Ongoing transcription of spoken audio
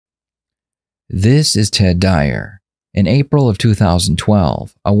This is Ted Dyer. In April of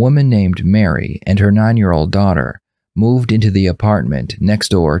 2012, a woman named Mary and her 9-year-old daughter moved into the apartment next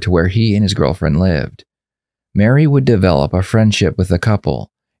door to where he and his girlfriend lived. Mary would develop a friendship with the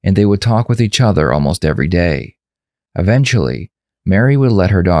couple, and they would talk with each other almost every day. Eventually, Mary would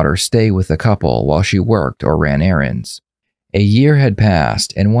let her daughter stay with the couple while she worked or ran errands. A year had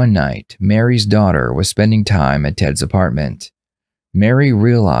passed, and one night, Mary's daughter was spending time at Ted's apartment. Mary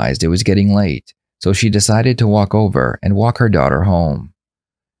realized it was getting late, so she decided to walk over and walk her daughter home.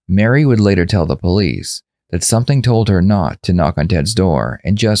 Mary would later tell the police that something told her not to knock on Ted's door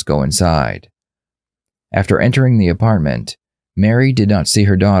and just go inside. After entering the apartment, Mary did not see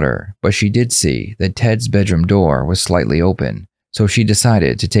her daughter, but she did see that Ted's bedroom door was slightly open, so she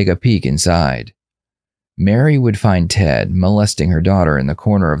decided to take a peek inside. Mary would find Ted molesting her daughter in the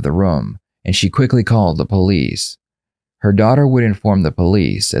corner of the room, and she quickly called the police. Her daughter would inform the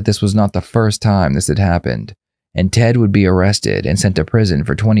police that this was not the first time this had happened, and Ted would be arrested and sent to prison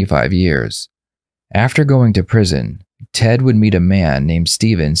for 25 years. After going to prison, Ted would meet a man named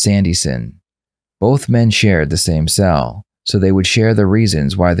Stephen Sandison. Both men shared the same cell, so they would share the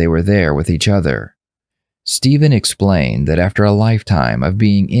reasons why they were there with each other. Stephen explained that after a lifetime of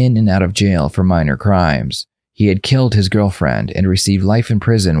being in and out of jail for minor crimes, he had killed his girlfriend and received life in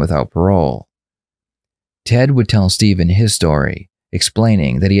prison without parole. Ted would tell Stephen his story,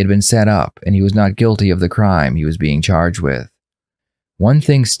 explaining that he had been set up and he was not guilty of the crime he was being charged with. One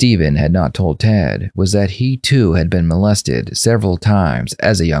thing Stephen had not told Ted was that he too had been molested several times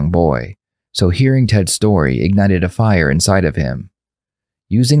as a young boy, so hearing Ted's story ignited a fire inside of him.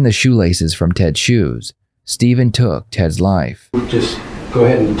 Using the shoelaces from Ted's shoes, Stephen took Ted's life. Just go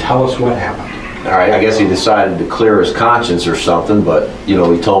ahead and tell us what happened. All right, I guess he decided to clear his conscience or something, but, he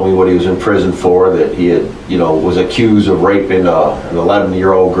told me what he was in prison for, that he had, was accused of raping an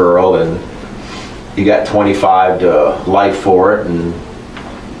 11-year-old girl, and he got 25 to life for it, and,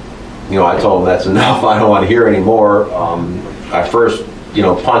 I told him that's enough, I don't want to hear anymore. I first,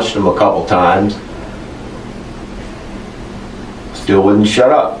 punched him a couple times. Still wouldn't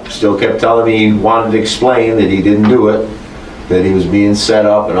shut up. Still kept telling me he wanted to explain that he didn't do it, that he was being set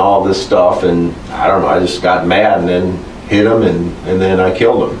up and all this stuff, and I don't know, I just got mad and then hit him and then I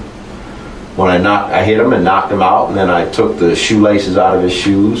killed him. When I hit him and knocked him out, and then I took the shoelaces out of his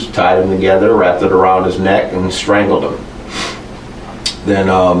shoes, tied them together, wrapped it around his neck, and strangled him. Then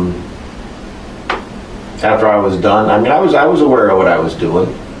after I was done, I was aware of what I was doing,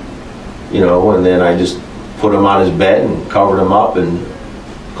 and then I just put him on his bed and covered him up and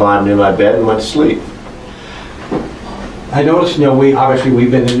climbed in my bed and went to sleep. I noticed,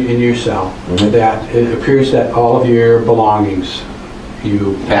 we've been in your cell, that it appears that all of your belongings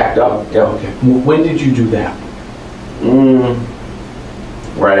you packed up. Yep. Okay. When did you do that?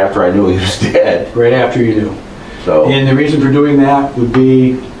 Right after I knew he was dead. Right after you knew. So. And the reason for doing that would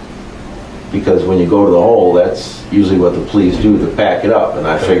be? Because when you go to the hole, that's usually what the police do, to pack it up. And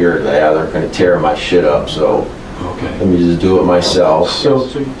I figured, they're going to tear my shit up, so let me just do it myself. So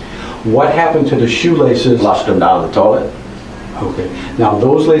what happened to the shoelaces? Flushed them down the toilet. Okay. Now,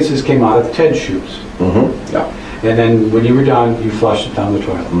 those laces came out of Ted's shoes. Yeah. And then when you were done, you flushed it down the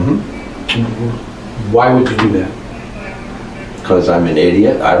toilet. Why would you do that? Because I'm an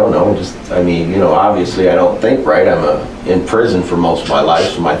idiot. I don't know. Obviously I don't think right. I'm in prison for most of my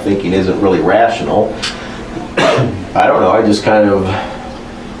life, so my thinking isn't really rational. I don't know. I just kind of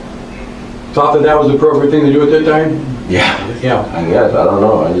thought that was the appropriate thing to do at that time? Yeah. I guess. I don't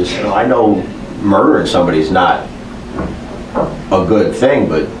know. I know murdering somebody's not a good thing,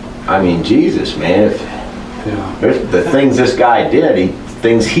 but Jesus, man, if the things this guy did,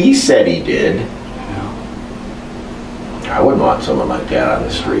 things he said he did, I wouldn't want someone like that on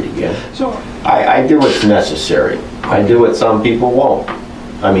the street again. So I do what's necessary. I do what some people won't.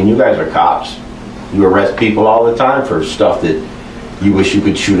 You guys are cops. You arrest people all the time for stuff that you wish you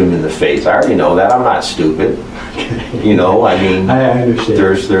could shoot them in the face. I already know that. I'm not stupid. I understand.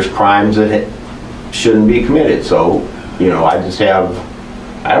 There's crimes that shouldn't be committed. So, I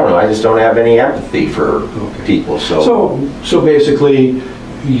just don't have any empathy for people. So basically,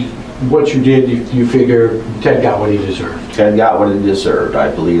 what you did, you figure Ted got what he deserved. Ted got what he deserved.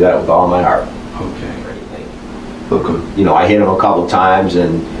 I believe that with all my heart. Okay. I hit him a couple times,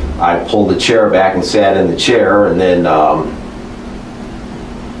 and I pulled the chair back and sat in the chair, and then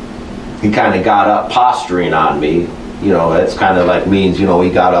he kind of got up posturing on me. That's kind of like means, he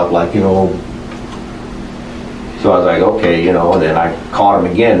got up like, So I was like, okay, and then I caught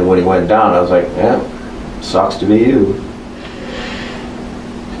him again, and when he went down, I was like, yeah, sucks to be you.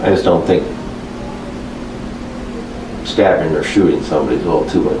 I just don't think stabbing or shooting somebody is a little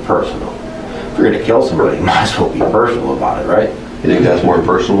too impersonal. you're gonna kill somebody, you might as well be personal about it, right? You think that's more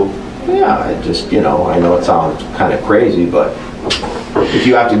personal? Yeah, it just, you know, I know it sounds kind of crazy, but if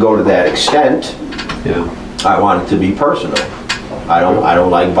you have to go to that extent, Yeah. I want it to be personal. I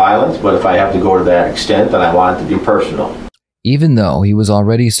don't like violence, but if I have to go to that extent, then I want it to be personal. Even though he was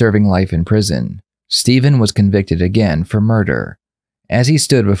already serving life in prison, Stephen was convicted again for murder. As he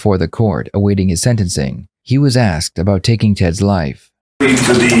stood before the court awaiting his sentencing, he was asked about taking Ted's life. To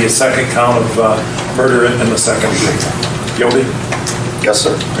the second count of murder in the second degree. Guilty? Yes,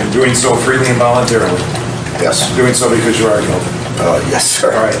 sir. And doing so freely and voluntarily? Yes. Doing so because you are guilty? Yes,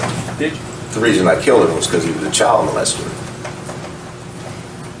 sir. All right. Did you? The reason I killed him was because he was a child molester.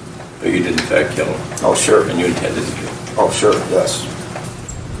 But you did in fact kill him. Oh, sure. And you intended to kill him. Oh, sure, yes.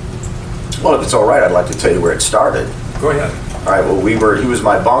 Well, if it's all right, I'd like to tell you where it started. Go ahead. All right, well, he was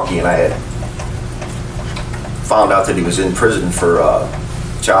my bunkie, and I had found out that he was in prison for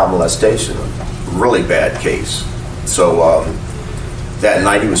child molestation, a really bad case. So that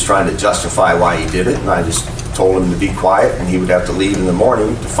night he was trying to justify why he did it, and I just told him to be quiet, and he would have to leave in the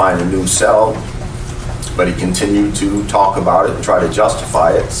morning to find a new cell. But he continued to talk about it and try to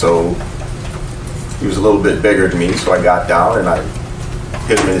justify it, so he was a little bit bigger than me, so I got down and I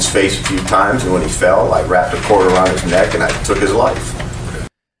hit him in his face a few times, and when he fell, I wrapped a cord around his neck and I took his life.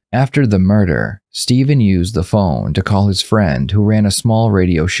 After the murder, Stephen used the phone to call his friend who ran a small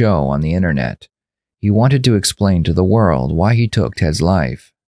radio show on the internet. He wanted to explain to the world why he took Ted's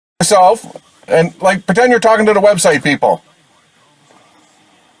life. Yourself, and like pretend you're talking to the website people.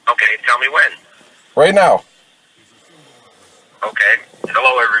 Okay, tell me when. Right now. Okay.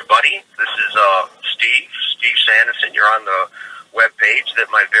 Hello, everybody. This is Steve Sanderson. You're on the web page that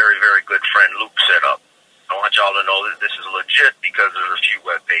my very, very good friend Luke set up. I want y'all to know that this is legit because there's a few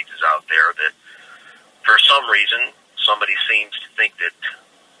web pages out there that, for some reason, somebody seems to think that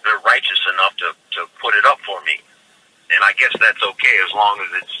they're righteous enough to put it up for me. And I guess that's okay as long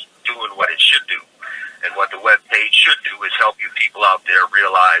as it's doing what it should do. And what the web page should do is help you people out there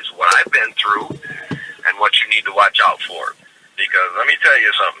realize what I've been through and what you need to watch out for. Because let me tell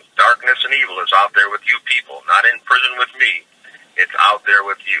you something, darkness and evil is out there with you people, not in prison with me. It's out there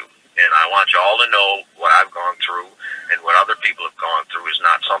with you. And I want you all to know what I've gone through and what other people have gone through is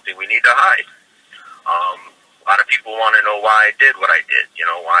not something we need to hide. A lot of people want to know why I did what I did, you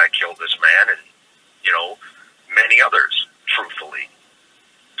know, why I killed this man and, you know, many others, truthfully.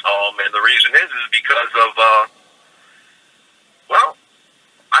 And the reason is because of, well,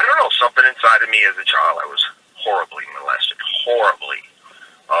 I don't know, something inside of me as a child. I was horribly molested, horribly,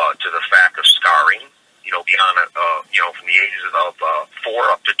 to the fact of scarring, you know, beyond, you know, from the ages of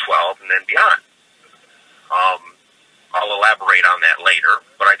 4 up to 12 and then beyond. I'll elaborate on that later,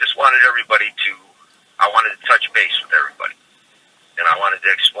 but I just wanted everybody to, I wanted to touch base with everybody. And I wanted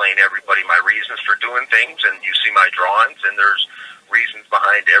to explain to everybody my reasons for doing things, and you see my drawings, and there's reasons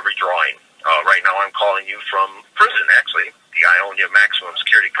behind every drawing. Right now I'm calling you from prison, actually, the Ionia Maximum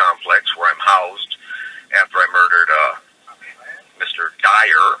Security Complex, where I'm housed after I murdered Mr.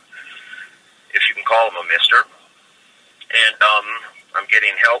 Dyer, if you can call him a mister. And I'm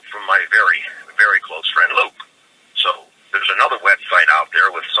getting help from my very, very close friend Luke. So there's another website out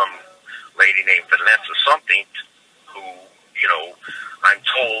there with some lady named Vanessa something who, you know, I'm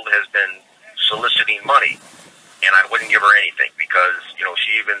told has been soliciting money, and I wouldn't give her anything because, you know,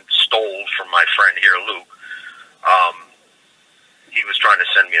 she even stole from my friend here, Luke. He was trying to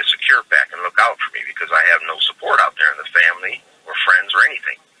send me a secure pack and look out for me because I have no support out there in the family or friends or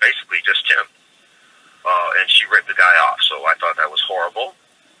anything. Basically just him. And she ripped the guy off, so I thought that was horrible.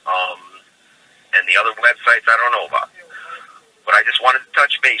 And the other websites I don't know about. But I just wanted to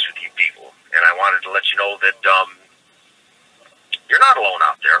touch base with you people, and I wanted to let you know that you're not alone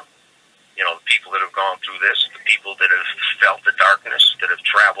out there. You know, the people that have gone through this, the people that have felt the darkness, that have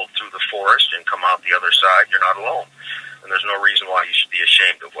traveled through the forest and come out the other side, you're not alone. And there's no reason why you should be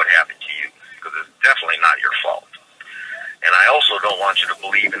ashamed of what happened to you, because it's definitely not your fault. And I also don't want you to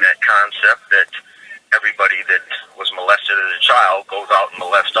believe in that concept that everybody that was molested as a child goes out and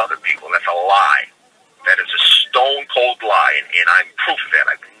molests other people. That's a lie. That is a stone-cold lie, and I'm proof of that.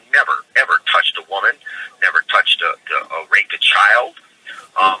 I've never, ever touched a woman, never touched raped a child.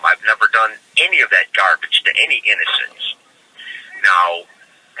 I've never done any of that garbage to any innocents. Now,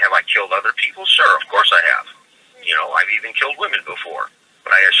 have I killed other people? Sure, of course I have. You know, I've even killed women before.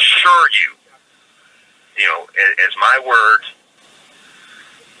 But I assure you, you know, as my word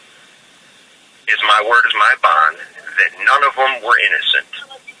is my bond, that none of them were innocent.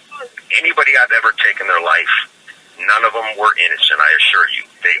 Anybody I've ever taken their life, none of them were innocent, I assure you.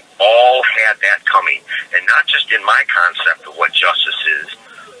 They all had that coming. And not just in my concept of what justice is,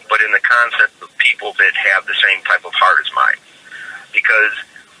 but in the concept of people that have the same type of heart as mine. Because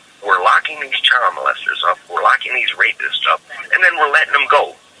we're locking these child molesters up, we're locking these rapists up, and then we're letting them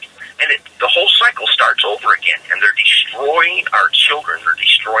go. And the whole cycle starts over again, and they're destroying our children, they're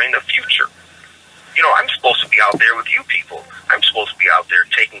destroying the future. You know, I'm supposed to be out there with you people. I'm supposed to be out there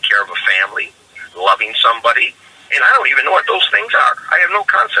taking care of a family, loving somebody, and I don't even know what those things are. I have no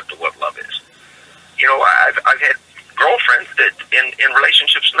concept of what love is. You know, I've had girlfriends that in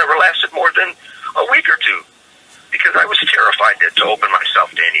relationships never lasted more than a week or two because I was terrified to open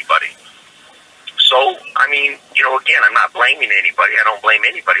myself to anybody. So, I mean, you know, again, I'm not blaming anybody. I don't blame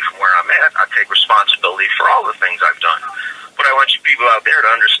anybody from where I'm at. I take responsibility for all the things I've done. But I want you people out there to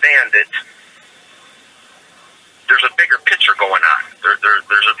understand that there's a bigger picture going on.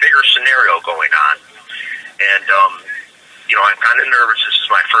 There's a bigger scenario going on. And, you know, I'm kind of nervous. This is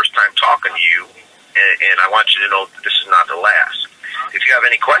my first time talking to you. And I want you to know that this is not the last. If you have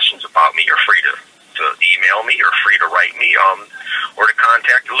any questions about me, you're free to email me or free to write me or to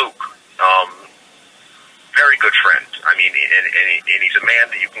contact Luke. Very good friend. I mean, and he's a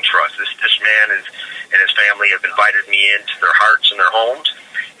man that you can trust. This man and his family have invited me into their hearts and their homes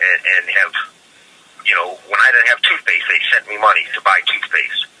and have, you know, when I didn't have toothpaste, they sent me money to buy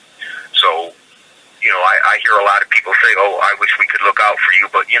toothpaste. So, you know, I hear a lot of people say, oh, I wish we could look out for you,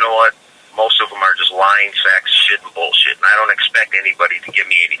 but you know what? Most of them are just lying sacks of shit and bullshit, and I don't expect anybody to give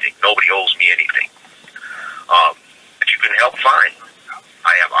me anything. Nobody owes me anything. If you can help, fine.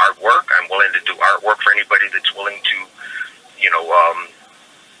 I have artwork. I'm willing to do artwork for anybody that's willing to, you know,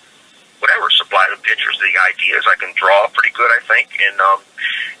 whatever, supply the pictures, the ideas. I can draw pretty good, I think, and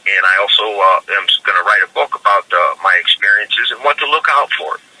I also am going to write a book about my experiences and what to look out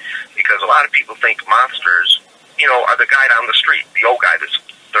for, because a lot of people think monsters, you know, are the guy down the street, the old guy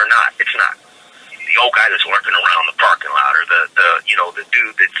they're not. It's not. The old guy that's lurking around the parking lot, or the you know, the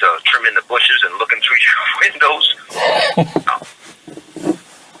dude that's trimming the bushes and looking through your windows.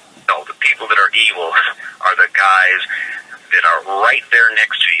 No, the people that are evil are the guys that are right there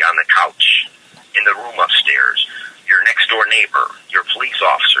next to you on the couch, in the room upstairs, your next door neighbor, your police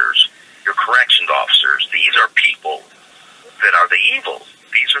officers, your corrections officers. These are people that are the evil.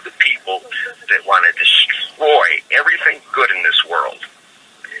 These are the people that want to destroy everything good in this world.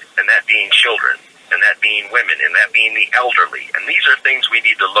 And that being children, and that being women, and that being the elderly. And these are things we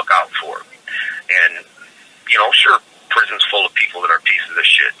need to look out for. And, you know, sure, prison's full of people that are pieces of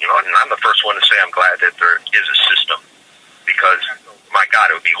shit. You know, and I'm the first one to say I'm glad that there is a system. Because, my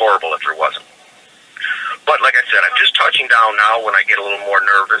God, it would be horrible if there wasn't. But, like I said, I'm just touching down now. When I get a little more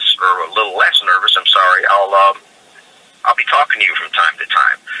nervous, or a little less nervous, I'm sorry, I'll be talking to you from time to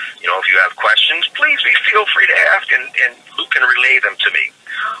time. You know, if you have questions, please feel free to ask, and Luke can relay them to me.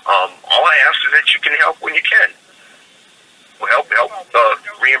 All I ask is that you can help when you can. Help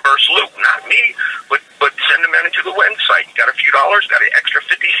reimburse Luke, not me, but send them into the website. You got a few dollars, got an extra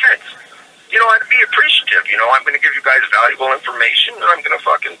 50 cents. You know, I'd be appreciative. You know, I'm going to give you guys valuable information, and I'm going to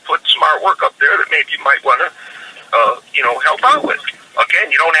fucking put some artwork up there that maybe you might want to, you know, help out with.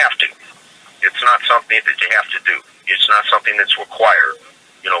 Again, you don't have to. It's not something that you have to do. It's not something that's required.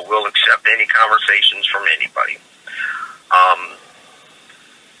 You know, we'll accept any conversations from anybody.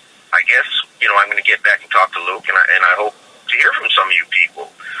 I guess, you know, I'm going to get back and talk to Luke, and I hope to hear from some of you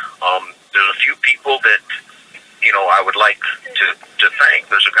people. There's a few people that, you know, I would like to thank.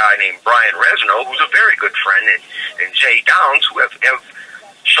 There's a guy named Brian Resno, who's a very good friend, and Jay Downs, who have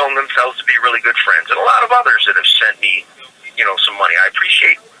shown themselves to be really good friends, and a lot of others that have sent me, you know, some money. I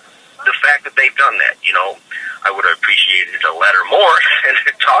appreciate the fact that they've done that. You know, I would have appreciated a letter more and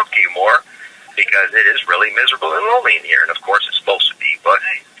to talk to you more, because it is really miserable and lonely in here, and of course it's supposed to be, but,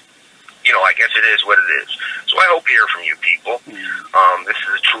 you know, I guess it is what it is. So I hope to hear from you people. This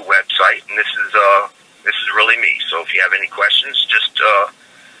is a true website, and this is really me. So if you have any questions, just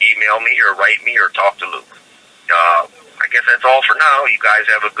email me or write me or talk to Luke. I guess that's all for now. You guys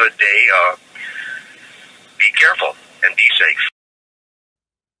have a good day. Be careful and be safe.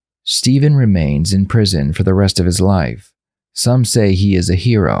 Stephen remains in prison for the rest of his life. Some say he is a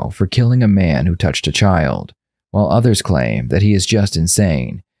hero for killing a man who touched a child, while others claim that he is just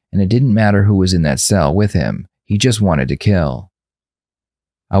insane, and it didn't matter who was in that cell with him, he just wanted to kill.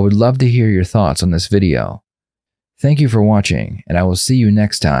 I would love to hear your thoughts on this video. Thank you for watching, and I will see you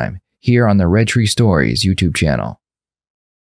next time here on the Red Tree Stories YouTube channel.